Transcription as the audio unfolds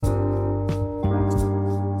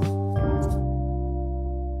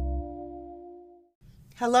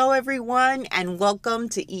Hello, everyone, and welcome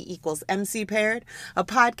to E equals MC Paired, a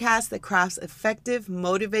podcast that crafts effective,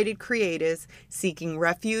 motivated creatives seeking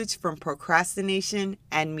refuge from procrastination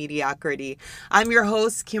and mediocrity. I'm your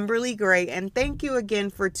host, Kimberly Gray, and thank you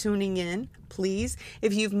again for tuning in. Please,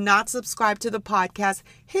 if you've not subscribed to the podcast,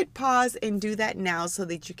 hit pause and do that now so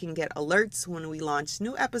that you can get alerts when we launch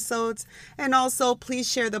new episodes. And also,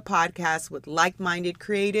 please share the podcast with like-minded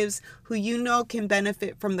creatives who you know can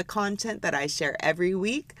benefit from the content that I share every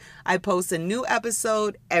week. I post a new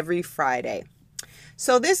episode every Friday.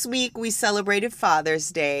 So this week we celebrated Father's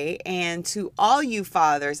Day, and to all you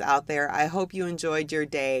fathers out there, I hope you enjoyed your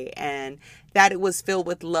day and that it was filled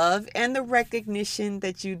with love and the recognition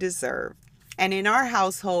that you deserve. And in our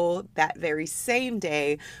household, that very same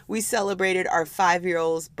day, we celebrated our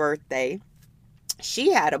 5-year-old's birthday.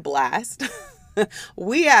 She had a blast.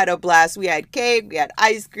 We had a blast. We had cake, we had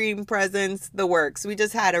ice cream, presents, the works. We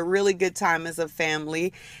just had a really good time as a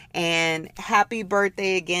family. And happy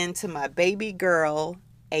birthday again to my baby girl,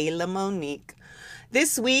 Ayla Monique.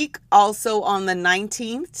 This week, also on the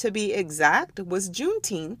 19th to be exact, was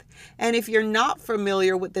Juneteenth. And if you're not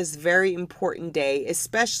familiar with this very important day,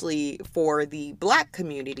 especially for the Black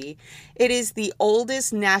community, it is the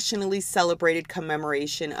oldest nationally celebrated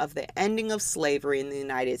commemoration of the ending of slavery in the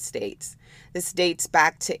United States. This dates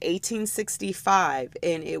back to 1865,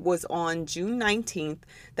 and it was on June 19th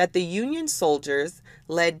that the Union soldiers,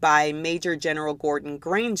 led by Major General Gordon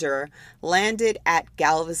Granger, landed at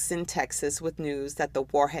Galveston, Texas, with news that the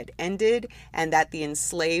war had ended and that the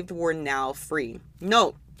enslaved were now free.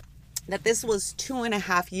 Note that this was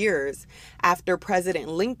 2.5 years after President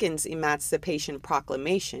Lincoln's Emancipation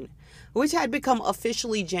Proclamation, which had become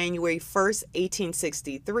officially January 1st,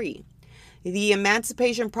 1863. The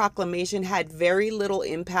Emancipation Proclamation had very little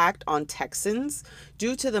impact on Texans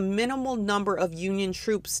due to the minimal number of Union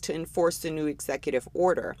troops to enforce the new executive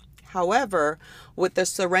order. However, with the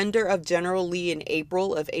surrender of General Lee in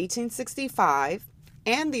April of 1865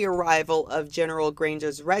 and the arrival of General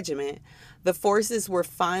Granger's regiment, the forces were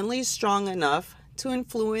finally strong enough to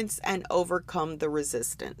influence and overcome the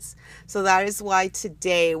resistance. So that is why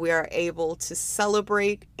today we are able to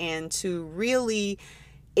celebrate and to really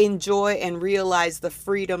enjoy and realize the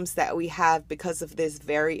freedoms that we have because of this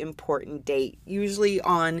very important date. Usually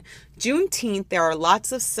on Juneteenth, there are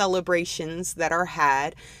lots of celebrations that are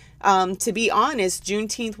had. To be honest,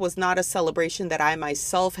 Juneteenth was not a celebration that I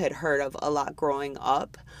myself had heard of a lot growing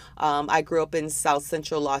up. I grew up in South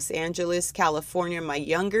Central Los Angeles, California in my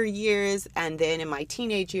younger years, and then in my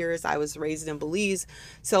teenage years, I was raised in Belize,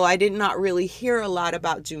 so I did not really hear a lot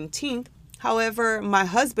about Juneteenth. However, my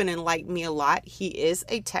husband enlightened me a lot. He is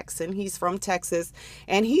a Texan. He's from Texas,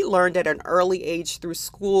 and he learned at an early age through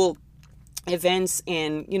school events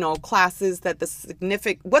and, classes that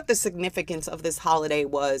what the significance of this holiday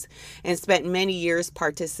was, and spent many years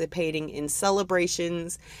participating in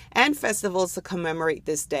celebrations and festivals to commemorate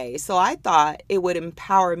this day. So I thought it would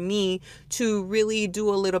empower me to really do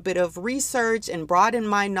a little bit of research and broaden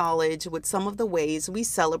my knowledge with some of the ways we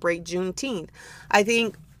celebrate Juneteenth. I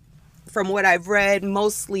think from what I've read,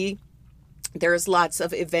 mostly there's lots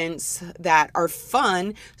of events that are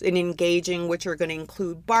fun and engaging, which are going to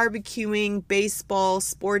include barbecuing, baseball,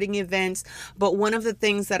 sporting events. But one of the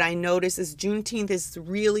things that I notice is Juneteenth is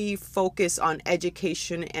really focused on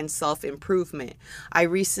education and self-improvement. I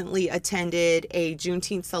recently attended a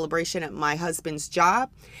Juneteenth celebration at my husband's job.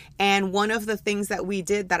 And one of the things that we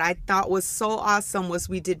did that I thought was so awesome was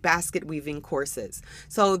we did basket weaving courses.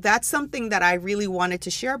 So that's something that I really wanted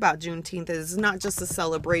to share about Juneteenth. It's not just a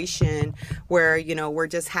celebration where, we're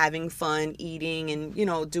just having fun, eating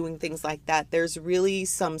and, doing things like that. There's really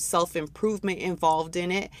some self-improvement involved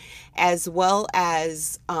in it, as well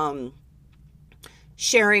as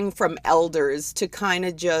sharing from elders to kind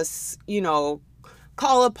of just,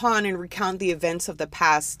 call upon and recount the events of the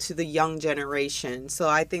past to the young generation. So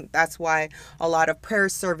I think that's why a lot of prayer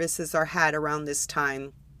services are had around this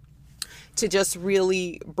time, to just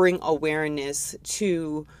really bring awareness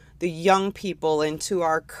to the young people and to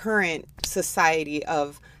our current society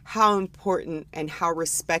of how important and how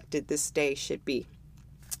respected this day should be.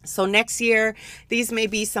 So next year, these may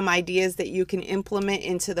be some ideas that you can implement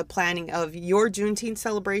into the planning of your Juneteenth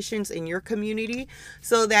celebrations in your community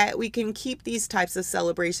so that we can keep these types of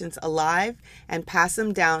celebrations alive and pass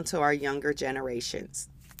them down to our younger generations.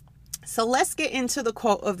 So let's get into the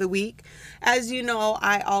quote of the week. As you know,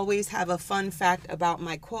 I always have a fun fact about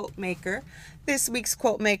my quote maker. This week's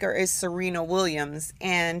quote maker is Serena Williams,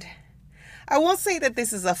 and I won't say that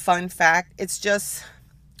this is a fun fact. It's just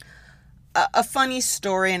a funny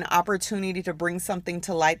story, an opportunity to bring something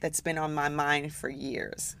to light that's been on my mind for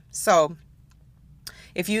years. So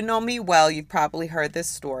If you know me well, you've probably heard this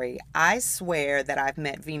story. I swear that I've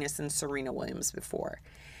met Venus and Serena Williams before.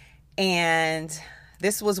 And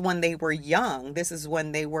this was when they were young. This is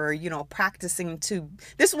when they were, practicing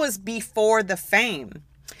this was before the fame.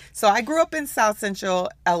 So I grew up in South Central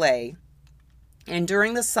LA. And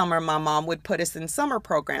during the summer, my mom would put us in summer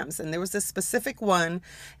programs. And there was a specific one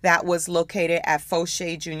that was located at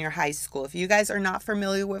Fauché Junior High School. If you guys are not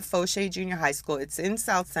familiar with Fauché Junior High School, it's in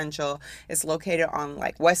South Central. It's located on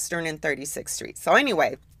like Western and 36th Street. So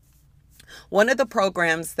anyway, one of the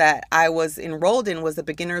programs that I was enrolled in was a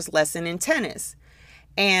beginner's lesson in tennis.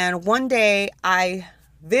 And one day I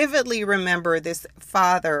vividly remember this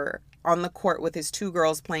father on the court with his two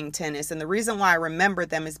girls playing tennis. And the reason why I remember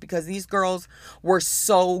them is because these girls were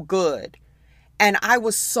so good. And I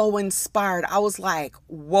was so inspired. I was like,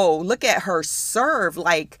 whoa, look at her serve.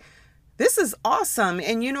 Like, this is awesome.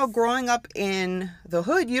 And, growing up in the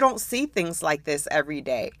hood, you don't see things like this every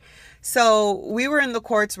day. So we were in the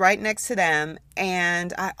courts right next to them.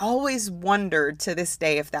 And I always wondered to this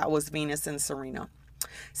day if that was Venus and Serena.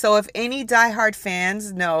 So if any diehard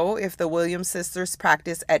fans know if the Williams sisters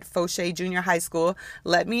practice at Fauché Junior High School,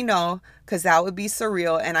 let me know, because that would be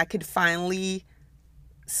surreal and I could finally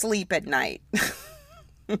sleep at night.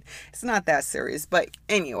 It's not that serious, but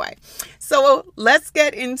anyway. So let's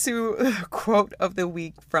get into the quote of the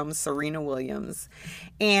week from Serena Williams.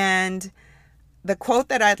 And the quote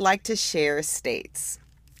that I'd like to share states,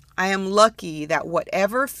 "I am lucky that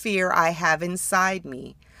whatever fear I have inside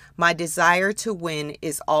me, my desire to win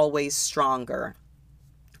is always stronger."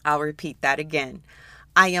 I'll repeat that again.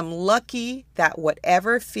 "I am lucky that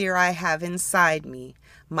whatever fear I have inside me,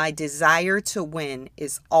 my desire to win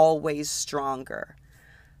is always stronger."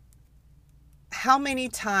 How many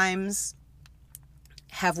times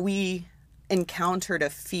have we encountered a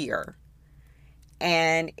fear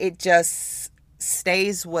and it just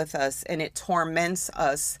stays with us and it torments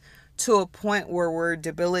us to a point where we're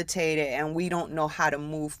debilitated and we don't know how to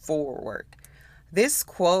move forward? This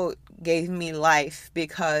quote gave me life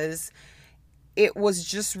because it was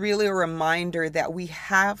just really a reminder that we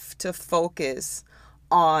have to focus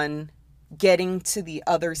on getting to the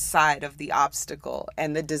other side of the obstacle,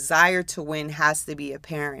 and the desire to win has to be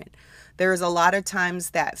apparent. There's a lot of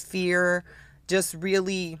times that fear just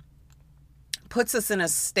really puts us in a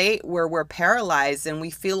state where we're paralyzed and we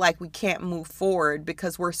feel like we can't move forward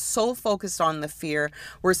because we're so focused on the fear.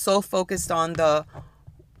 We're so focused on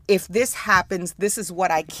if this happens, this is what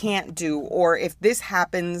I can't do. Or if this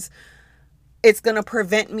happens, it's going to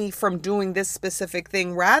prevent me from doing this specific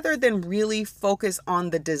thing, rather than really focus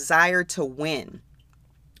on the desire to win.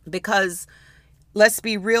 Because let's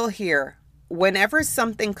be real here. Whenever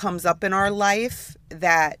something comes up in our life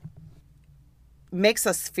that makes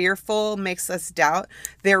us fearful, makes us doubt,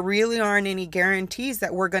 there really aren't any guarantees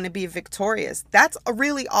that we're going to be victorious. That's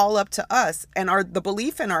really all up to us and the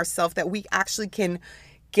belief in ourselves that we actually can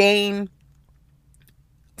gain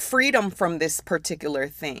freedom from this particular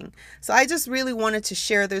thing. So I just really wanted to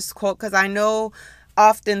share this quote because I know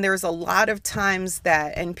often there's a lot of times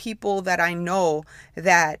and people that I know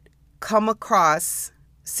that come across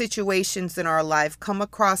situations in our life, come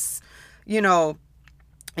across,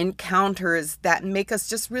 encounters that make us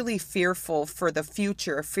just really fearful for the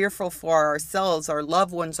future, fearful for ourselves, our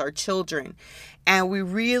loved ones, our children. And we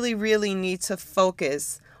really, really need to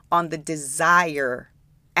focus on the desire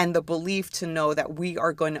and the belief to know that we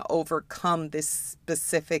are going to overcome this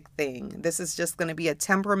specific thing. This is just going to be a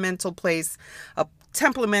temperamental place, a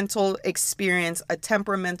temperamental experience, a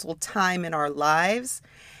temperamental time in our lives.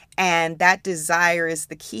 And that desire is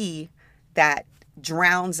the key that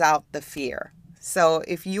drowns out the fear. So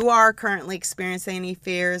if you are currently experiencing any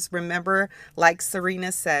fears, remember, like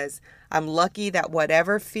Serena says, I'm lucky that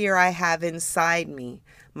whatever fear I have inside me,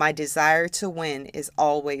 my desire to win is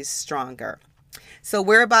always stronger. So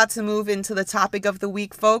we're about to move into the topic of the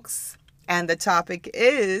week, folks. And the topic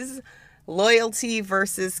is loyalty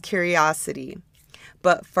versus curiosity.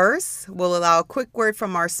 But first, we'll allow a quick word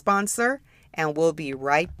from our sponsor, and we'll be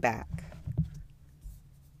right back.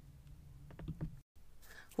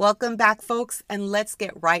 Welcome back, folks, and let's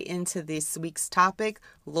get right into this week's topic,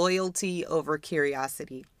 loyalty over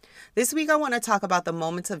curiosity. This week, I want to talk about the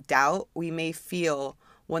moments of doubt we may feel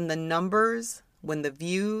when the numbers, when the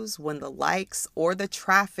views, when the likes, or the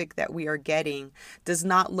traffic that we are getting does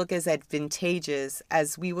not look as advantageous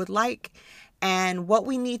as we would like, and what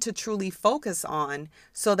we need to truly focus on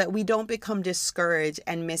so that we don't become discouraged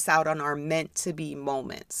and miss out on our meant-to-be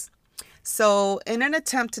moments. So in an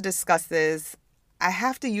attempt to discuss this, I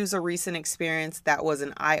have to use a recent experience that was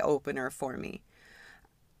an eye-opener for me.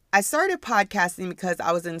 I started podcasting because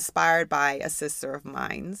I was inspired by a sister of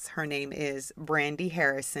mine's. Her name is Brandy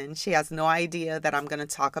Harrison. She has no idea that I'm going to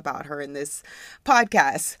talk about her in this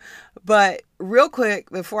podcast. But real quick,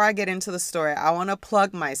 before I get into the story, I want to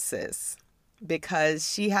plug my sis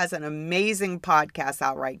because she has an amazing podcast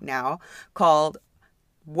out right now called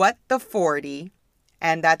What the 40,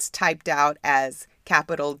 and that's typed out as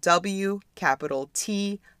capital W, capital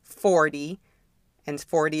T, 40. And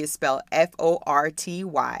 40 is spelled Forty.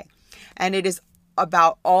 And it is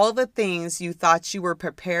about all the things you thought you were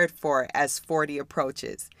prepared for as 40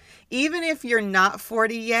 approaches. Even if you're not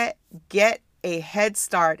 40 yet, get a head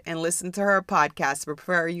start and listen to her podcast to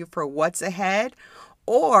prepare you for what's ahead.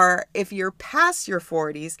 Or if you're past your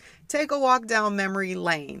 40s, take a walk down memory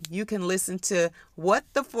lane. You can listen to What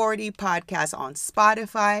the 40 podcast on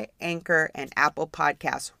Spotify, Anchor, and Apple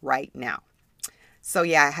Podcasts right now. So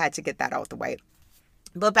yeah, I had to get that out the way.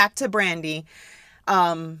 But back to Brandy,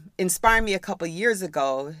 inspired me a couple years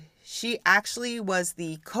ago. She actually was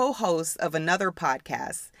the co-host of another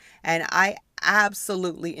podcast, and I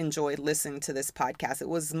absolutely enjoyed listening to this podcast.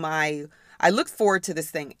 I look forward to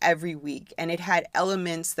this thing every week, and it had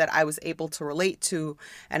elements that I was able to relate to,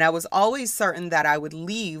 and I was always certain that I would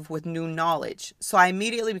leave with new knowledge. So I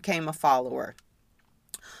immediately became a follower.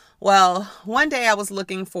 Well, one day I was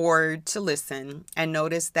looking forward to listen and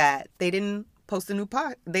noticed that they didn't post a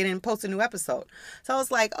new episode. So I was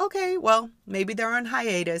like, okay, well, maybe they're on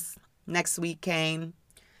hiatus. Next week came,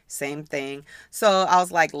 same thing. So I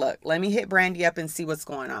was like, look, let me hit Brandy up and see what's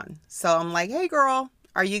going on. So I'm like, hey girl,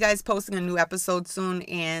 are you guys posting a new episode soon?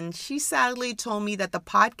 And she sadly told me that the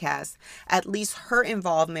podcast, at least her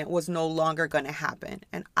involvement, was no longer going to happen.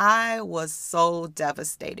 And I was so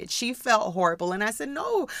devastated. She felt horrible. And I said,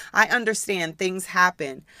 no, I understand things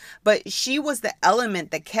happen. But she was the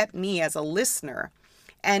element that kept me as a listener.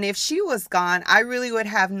 And if she was gone, I really would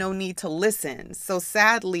have no need to listen. So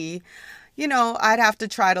sadly, I'd have to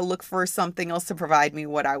try to look for something else to provide me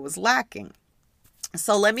what I was lacking.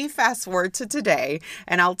 So let me fast forward to today,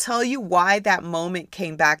 and I'll tell you why that moment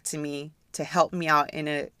came back to me to help me out in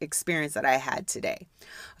an experience that I had today.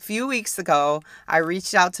 A few weeks ago, I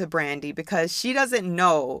reached out to Brandy because she doesn't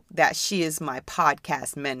know that she is my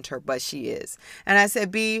podcast mentor, but she is. And I said,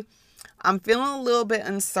 B, I'm feeling a little bit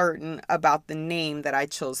uncertain about the name that I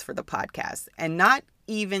chose for the podcast and not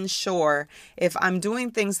even sure if I'm doing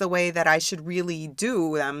things the way that I should really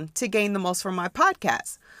do them to gain the most from my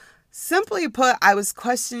podcast. Simply put, I was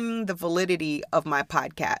questioning the validity of my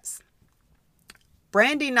podcast.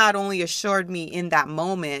 Brandy not only assured me in that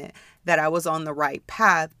moment that I was on the right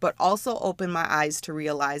path, but also opened my eyes to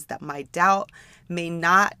realize that my doubt may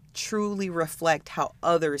not truly reflect how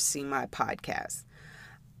others see my podcast.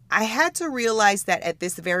 I had to realize that at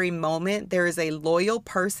this very moment, there is a loyal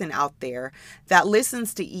person out there that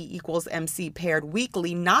listens to E=MC Paired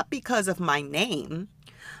weekly, not because of my name,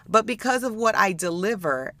 but because of what I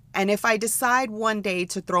deliver. And if I decide one day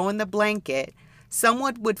to throw in the blanket,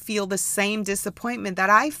 someone would feel the same disappointment that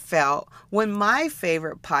I felt when my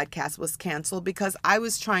favorite podcast was canceled because I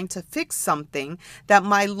was trying to fix something that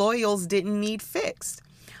my loyals didn't need fixed.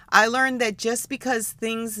 I learned that just because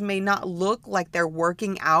things may not look like they're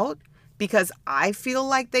working out because I feel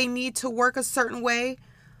like they need to work a certain way,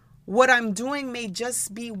 what I'm doing may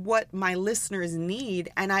just be what my listeners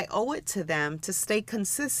need, and I owe it to them to stay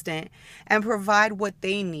consistent and provide what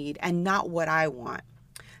they need and not what I want.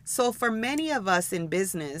 So for many of us in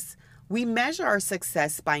business, we measure our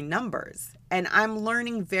success by numbers, and I'm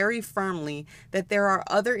learning very firmly that there are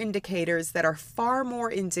other indicators that are far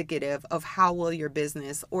more indicative of how well your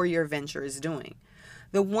business or your venture is doing.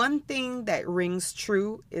 The one thing that rings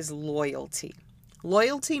true is loyalty.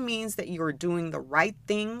 Loyalty means that you are doing the right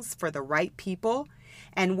things for the right people.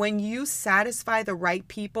 And when you satisfy the right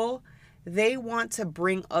people, they want to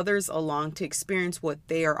bring others along to experience what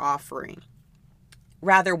they are offering.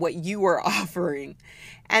 Rather, what you are offering.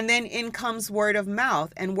 And then in comes word of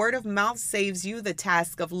mouth. And word of mouth saves you the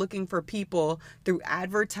task of looking for people through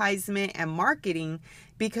advertisement and marketing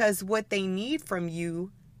because what they need from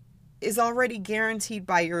you is already guaranteed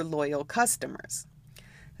by your loyal customers.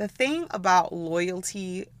 The thing about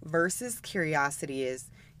loyalty versus curiosity is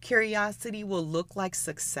curiosity will look like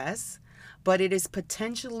success, but it is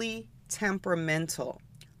potentially temperamental.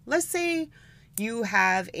 Let's say you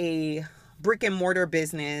have a brick and mortar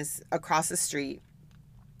business across the street,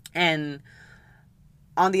 and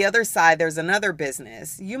on the other side, there's another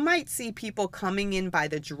business. You might see people coming in by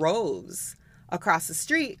the droves across the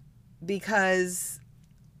street because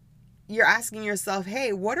you're asking yourself,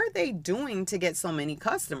 hey, what are they doing to get so many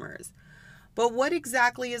customers? But what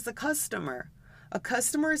exactly is a customer? A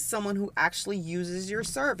customer is someone who actually uses your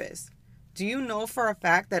service. Do you know for a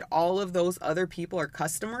fact that all of those other people are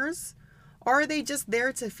customers? Or are they just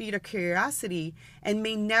there to feed a curiosity and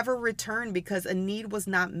may never return because a need was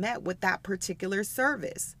not met with that particular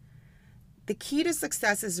service? The key to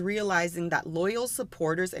success is realizing that loyal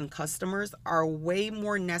supporters and customers are way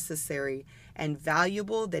more necessary and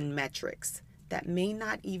valuable than metrics that may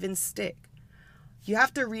not even stick. You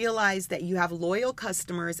have to realize that you have loyal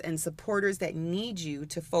customers and supporters that need you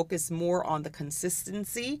to focus more on the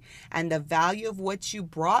consistency and the value of what you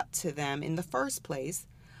brought to them in the first place,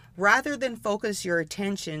 rather than focus your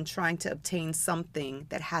attention trying to obtain something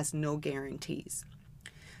that has no guarantees.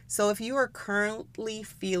 So if you are currently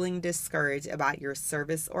feeling discouraged about your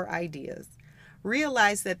service or ideas,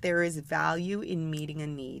 realize that there is value in meeting a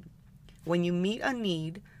need. When you meet a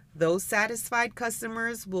need, those satisfied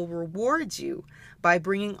customers will reward you by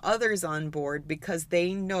bringing others on board because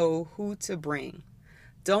they know who to bring.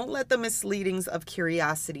 Don't let the misleadings of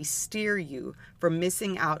curiosity steer you from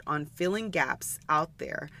missing out on filling gaps out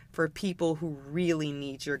there for people who really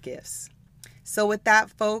need your gifts. So with that,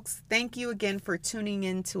 folks, thank you again for tuning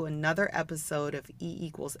in to another episode of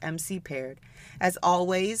E=MC Paired. As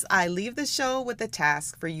always, I leave the show with a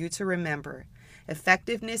task for you to remember.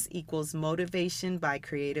 Effectiveness equals motivation by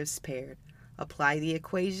creatives paired. Apply the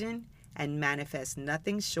equation and manifest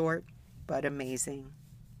nothing short but amazing.